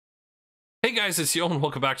Hey guys, it's Yo, and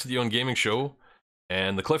welcome back to the Yo Gaming Show.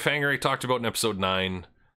 And the cliffhanger I talked about in episode 9,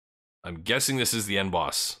 I'm guessing this is the end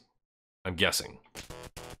boss. I'm guessing.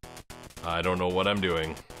 I don't know what I'm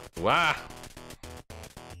doing. Wah!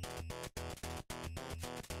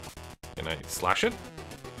 Can I slash it?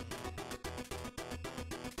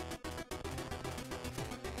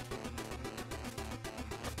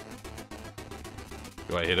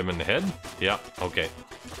 Do I hit him in the head? Yeah, okay.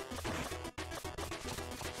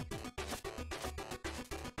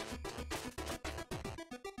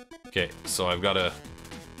 Okay, so I've got to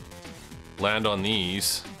land on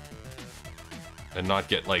these and not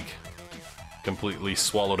get, like, completely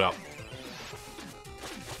swallowed up.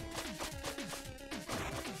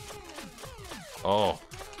 Oh,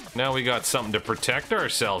 now we got something to protect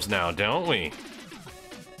ourselves now, don't we?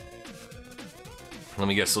 Let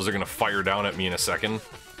me guess, those are gonna fire down at me in a second.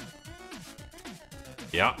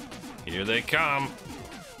 Yeah, here they come.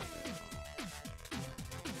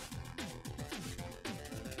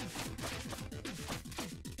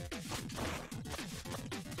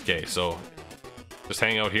 Okay, so just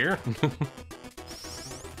hang out here.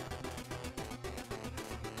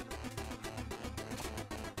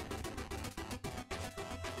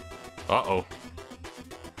 Uh-oh.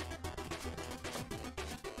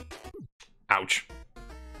 Ouch.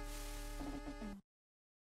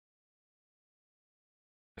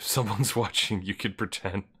 If someone's watching, you could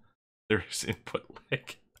pretend there's input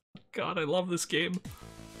lag. God, I love this game.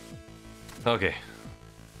 Okay.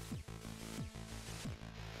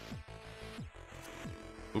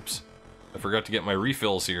 Oops. I forgot to get my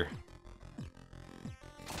refills here.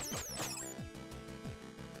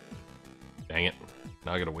 Dang it.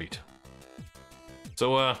 Now I gotta wait.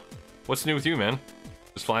 So, what's new with you, man?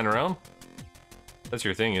 Just flying around? That's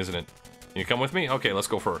your thing, isn't it? Can you come with me? Okay, let's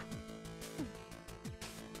go for it.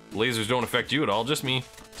 Lasers don't affect you at all, just me.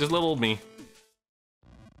 Just little old me.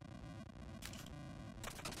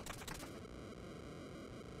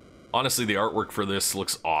 Honestly, the artwork for this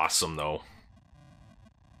looks awesome, though.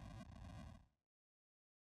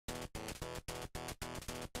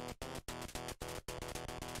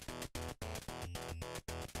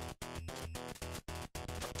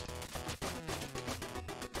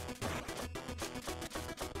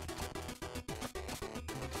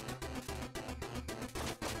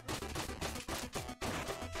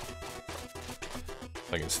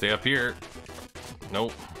 I can stay up here.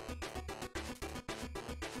 Nope.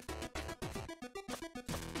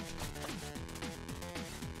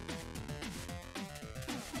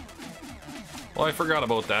 Well, I forgot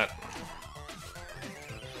about that.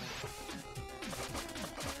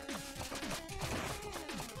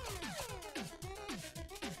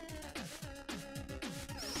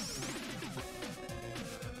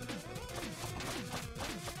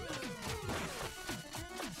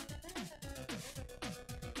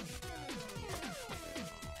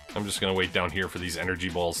 I'm just gonna wait down here for these energy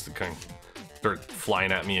balls to kind of start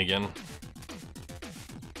flying at me again.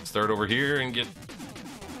 Start over here and get...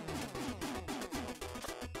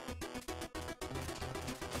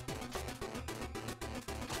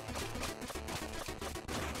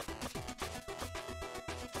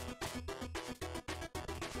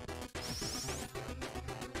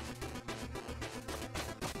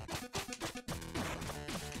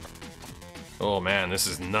 Oh man, this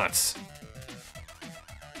is nuts.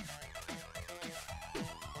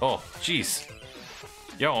 Oh, jeez.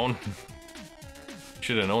 Yawn.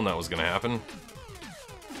 Should have known that was gonna happen.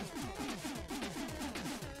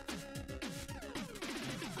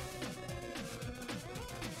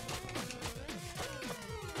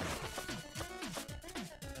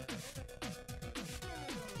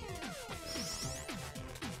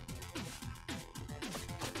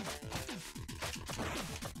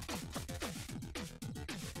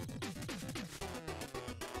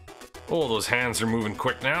 Oh, those hands are moving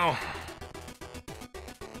quick now.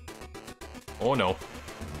 Oh no.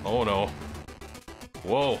 Oh no.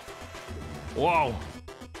 Whoa. Whoa.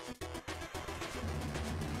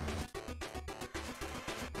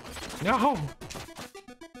 No.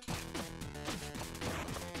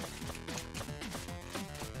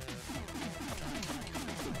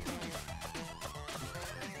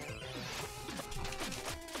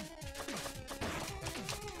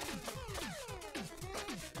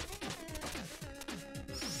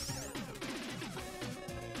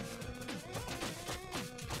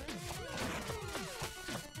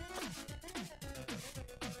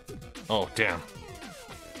 Oh, damn.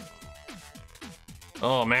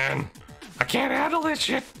 Oh, man. I can't handle this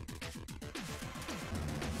shit.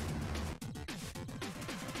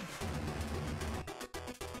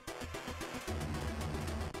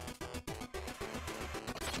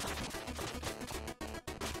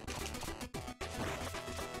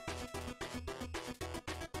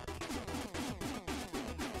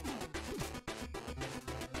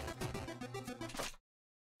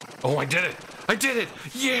 Oh, I did it! I did it!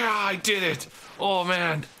 Yeah, I did it! Oh,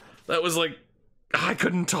 man. That was like... I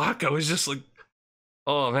couldn't talk. I was just like...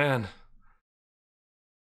 Oh, man.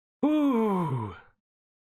 Woo!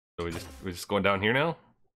 So we're just going down here now?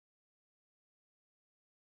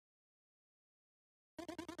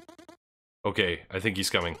 Okay, I think he's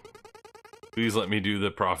coming. Please let me do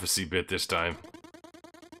the prophecy bit this time.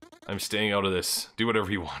 I'm staying out of this. Do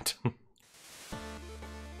whatever you want.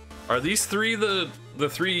 Are these three the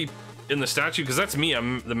three in the statue? Because that's me.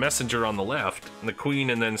 I'm the messenger on the left, and the queen,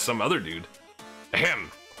 and then some other dude.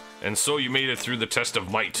 Ahem. And so you made it through the test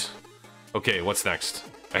of might. Okay, what's next?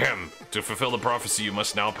 Ahem. To fulfill the prophecy, you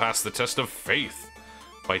must now pass the test of faith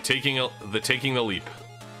by taking the leap.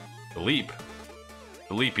 The leap?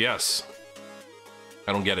 The leap, yes.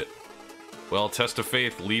 I don't get it. Well, test of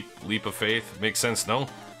faith, leap of faith. Makes sense, no?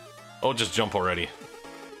 Oh, just jump already.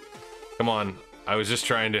 Come on. I was just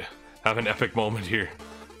trying to have an epic moment here.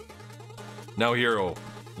 Now, hero,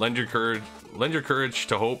 lend your courage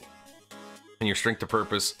to hope and your strength to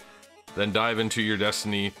purpose, then dive into your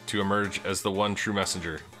destiny to emerge as the one true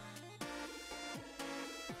messenger.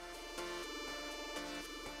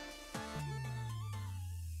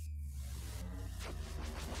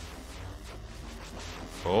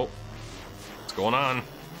 Oh, what's going on?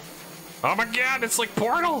 Oh my god, it's like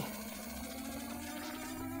Portal!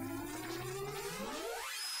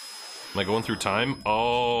 Am I going through time?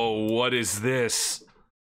 Oh, what is this?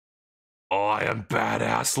 Oh, I am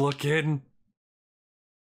badass looking.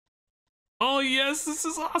 Oh yes, this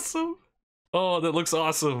is awesome. Oh, that looks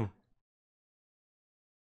awesome.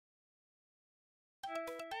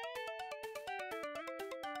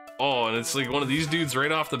 Oh, and it's like one of these dudes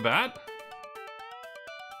right off the bat?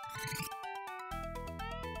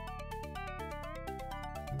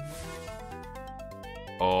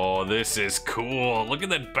 Oh, this is cool. Look at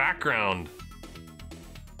that background.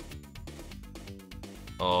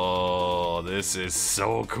 Oh, this is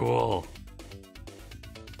so cool.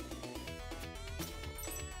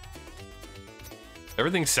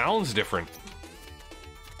 Everything sounds different.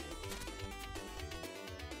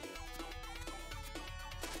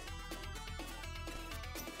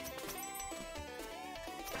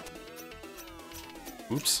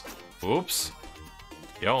 Oops. Oops.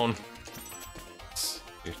 Yawn.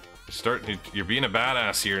 You're being a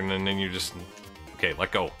badass here, and then you just... Okay,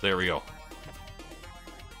 let go. There we go.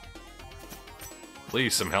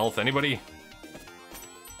 Please, some health. Anybody?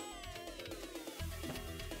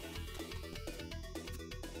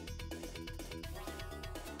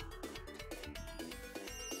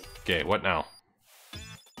 Okay, what now?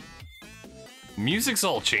 Music's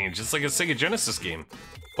all changed. It's like a Sega Genesis game.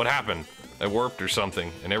 What happened? I warped or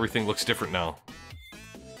something, and everything looks different now.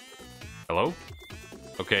 Hello?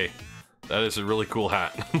 Okay, that is a really cool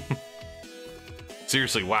hat.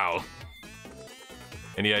 Seriously, wow.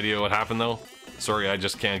 Any idea what happened though? Sorry, I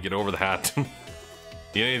just can't get over the hat. Need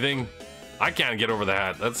anything? I can't get over the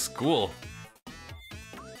hat. That's cool.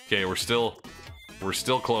 Okay, we're still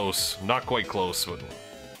close. Not quite close, but,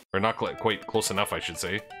 or not quite close enough, I should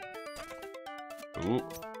say. Ooh.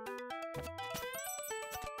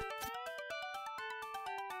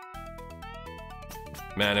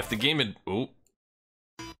 Man, if the game had... Ooh.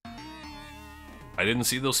 I didn't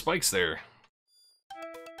see those spikes there.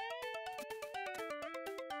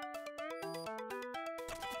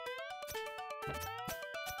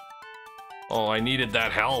 Oh, I needed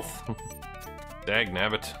that health. Dag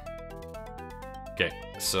nabbit. Okay,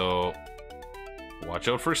 so... Watch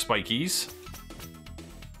out for spikies.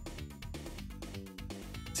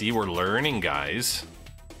 See, we're learning, guys.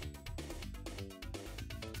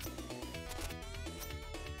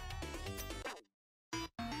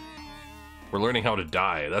 We're learning how to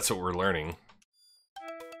die. That's what we're learning.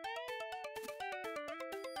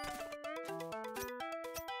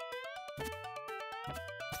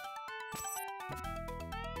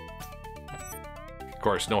 Of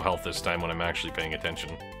course, no health this time when I'm actually paying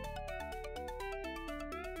attention.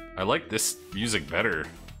 I like this music better.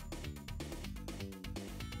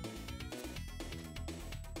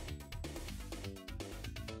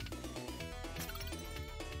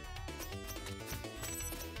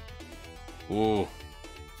 Ooh,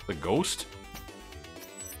 the ghost?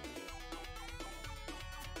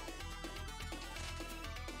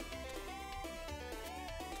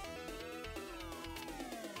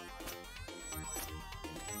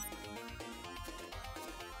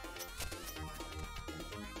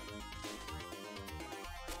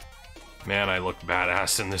 Man, I look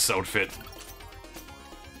badass in this outfit.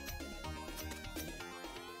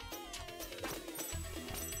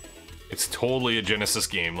 It's totally a Genesis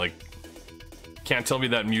game, like... Can't tell me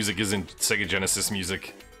that music isn't Sega Genesis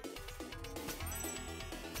music.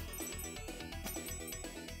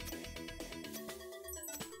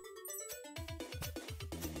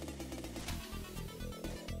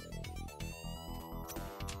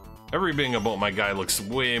 Everything about my guy looks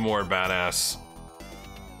way more badass.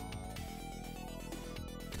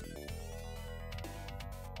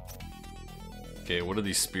 Okay, what do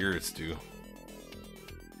these spirits do?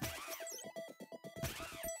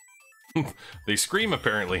 They scream,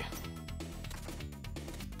 apparently.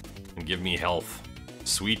 And give me health.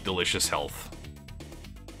 Sweet, delicious health.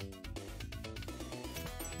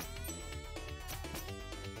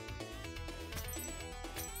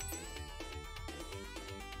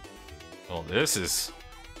 Oh, this is...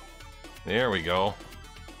 There we go.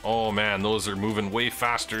 Oh man, those are moving way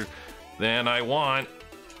faster than I want.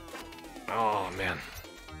 Oh man.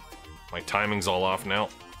 My timing's all off now.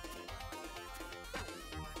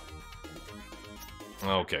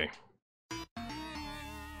 Okay.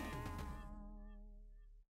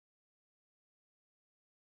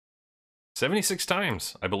 "76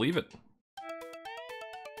 times. I believe it.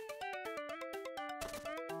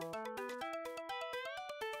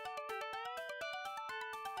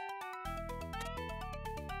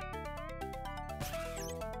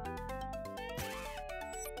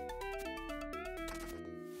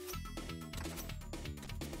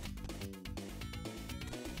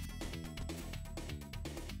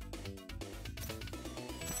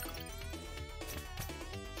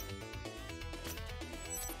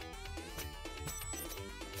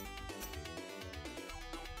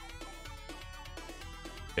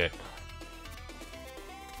 Okay.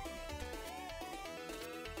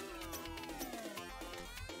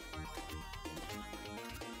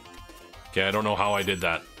 Okay, I don't know how I did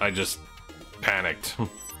that. I just panicked.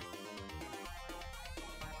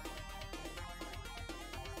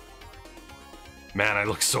 Man, I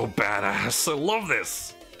look so badass. I love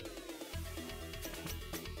this.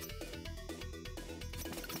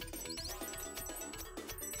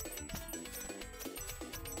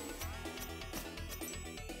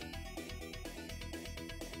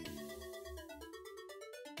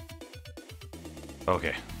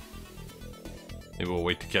 Okay. Maybe we'll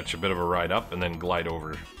wait to catch a bit of a ride up and then glide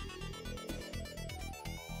over.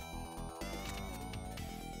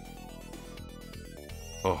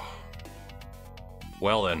 Oh.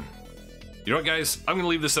 Well then. You know what, guys? I'm gonna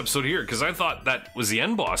leave this episode here because I thought that was the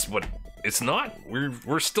end boss, but it's not.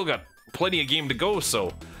 We're still got plenty of game to go,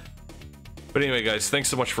 so. But anyway, guys, thanks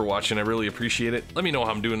so much for watching. I really appreciate it. Let me know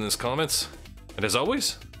how I'm doing in the comments. And as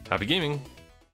always, happy gaming.